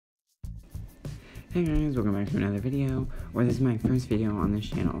Hey guys, welcome back to another video, or this is my first video on this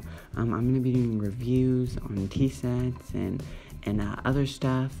channel. I'm going to be doing reviews on tea sets and other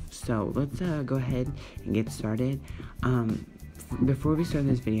stuff, so let's go ahead and get started. Before we start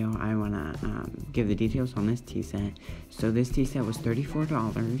this video, I want to give the details on this tea set. So this tea set was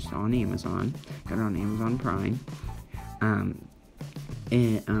 $34 on Amazon, got it on Amazon Prime.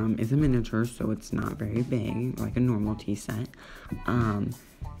 It is a miniature, so it's not very big, like a normal tea set.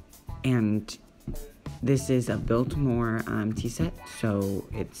 And this is a Biltmore tea set, so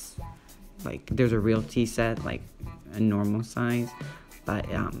it's like there's a real tea set, like a normal size, but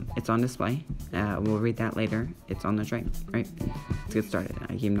it's on display. We'll read that later. It's on the tray, right? Let's get started.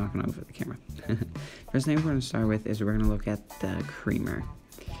 I keep knocking over the camera. First thing we're going to start with is we're going to look at the creamer.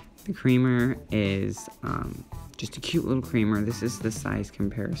 The creamer is just a cute little creamer. This is the size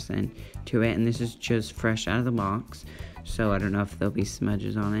comparison to it, and this is just fresh out of the box, so I don't know if there'll be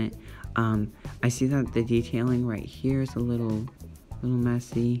smudges on it. I see that the detailing right here is a little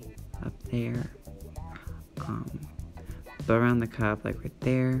messy up there, but around the cup, like right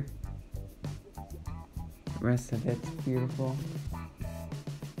there, the rest of it's beautiful.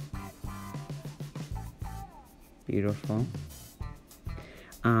 Beautiful.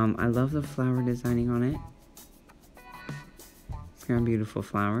 I love the flower designing on it. It's got beautiful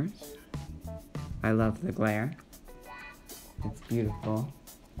flowers. I love the glare. It's beautiful.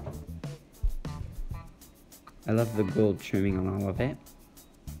 I love the gold trimming on all of it.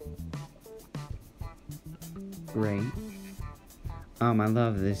 Great. I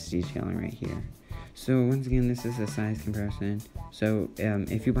love this detailing right here. So once again, this is a size comparison. So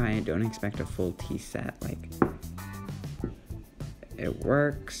if you buy it, don't expect a full tea set. Like, it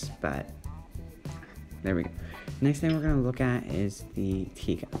works, but there we go. Next thing we're gonna look at is the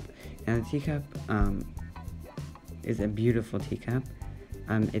teacup. Now the teacup is a beautiful teacup.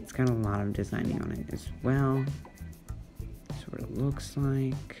 It's got a lot of designing on it as well. That's what it looks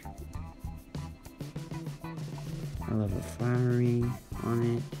like. I love the flowering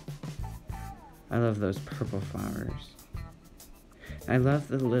on it. I love those purple flowers. I love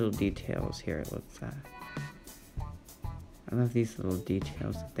the little details here. I love these little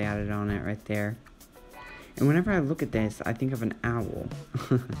details that they added on it right there. And whenever I look at this, I think of an owl.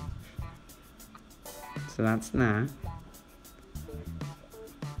 So that's that.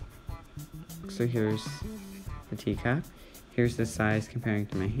 So here's the teacup. Here's the size comparing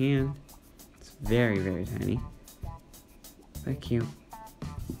to my hand. It's very, very tiny. But cute.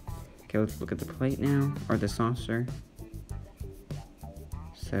 Okay, let's look at the plate now, or the saucer.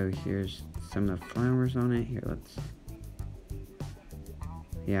 So here's some of the flowers on it. Here, let's...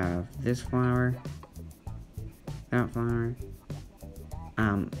 Yeah, this flower. That flower.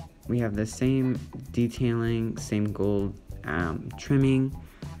 We have the same detailing, same gold trimming.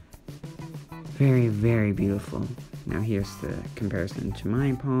 Very, very beautiful. Now here's the comparison to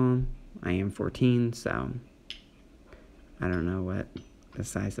my palm. I am 14, so I don't know what the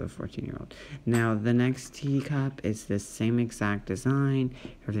size of a 14-year-old. Now the next teacup is the same exact design.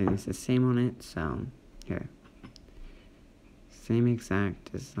 Everything is the same on it, so here. Same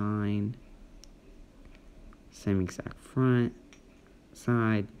exact design. Same exact front,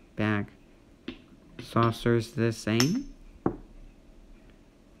 side, back. Saucer's the same.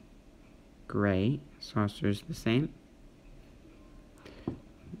 Great. Saucer's the same.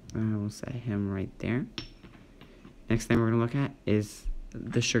 We'll set him right there. Next thing we're going to look at is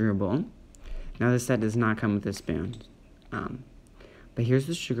the sugar bowl. Now this set does not come with a spoon. But here's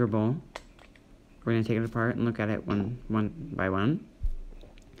the sugar bowl. We're going to take it apart and look at it one by one.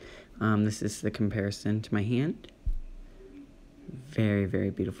 This is the comparison to my hand. Very,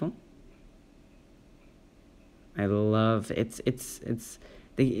 very beautiful. I love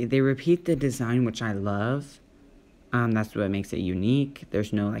they repeat the design, which I love. That's what makes it unique.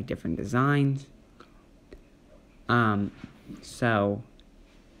 There's no like different designs. So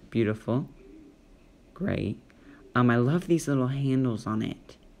beautiful. Great. I love these little handles on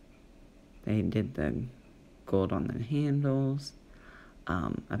it. They did the gold on the handles.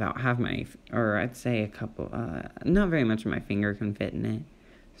 About half my, or I'd say a couple, not very much of my finger can fit in it.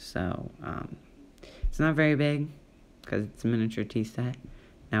 So, it's not very big, because it's a miniature tea set.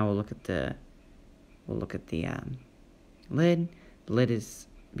 Now we'll look at the lid. The lid is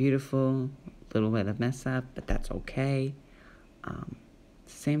beautiful, a little bit of mess up, but that's okay.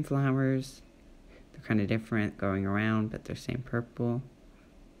 Same flowers. They're kind of different going around, but they're same purple.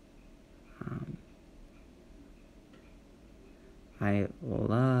 I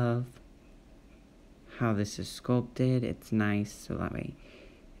love how this is sculpted. It's nice, so that way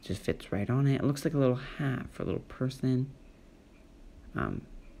it just fits right on it. It looks like a little hat for a little person.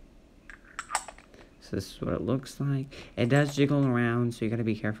 So this is what it looks like. It does jiggle around, so you gotta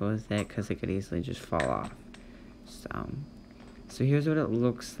be careful with it because it could easily just fall off. So here's what it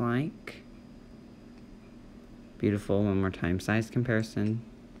looks like. Beautiful. One more time, size comparison.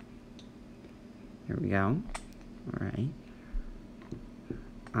 Here we go. All right.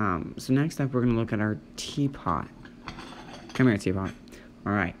 So next up, we're gonna look at our teapot. Come here, teapot.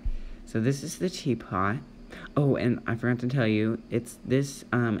 All right. So this is the teapot. Oh, and I forgot to tell you, it's this.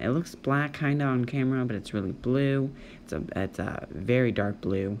 It looks black kinda on camera, but it's really blue. It's a very dark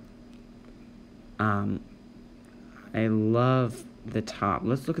blue. I love the top.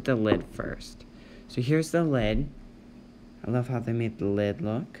 Let's look at the lid first. So here's the lid. I love how they made the lid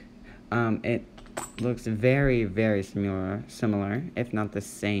look. It looks very, very similar, if not the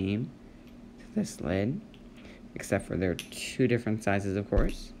same, to this lid, except for there are two different sizes, of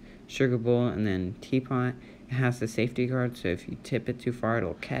course. Sugar bowl and then teapot. It has the safety guard, so if you tip it too far,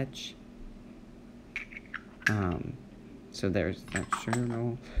 it'll catch. So there's that sugar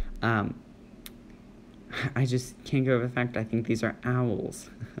bowl. I just can't get over the fact I think these are owls.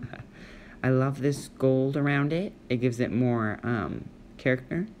 I love this gold around it. It gives it more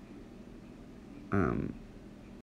character.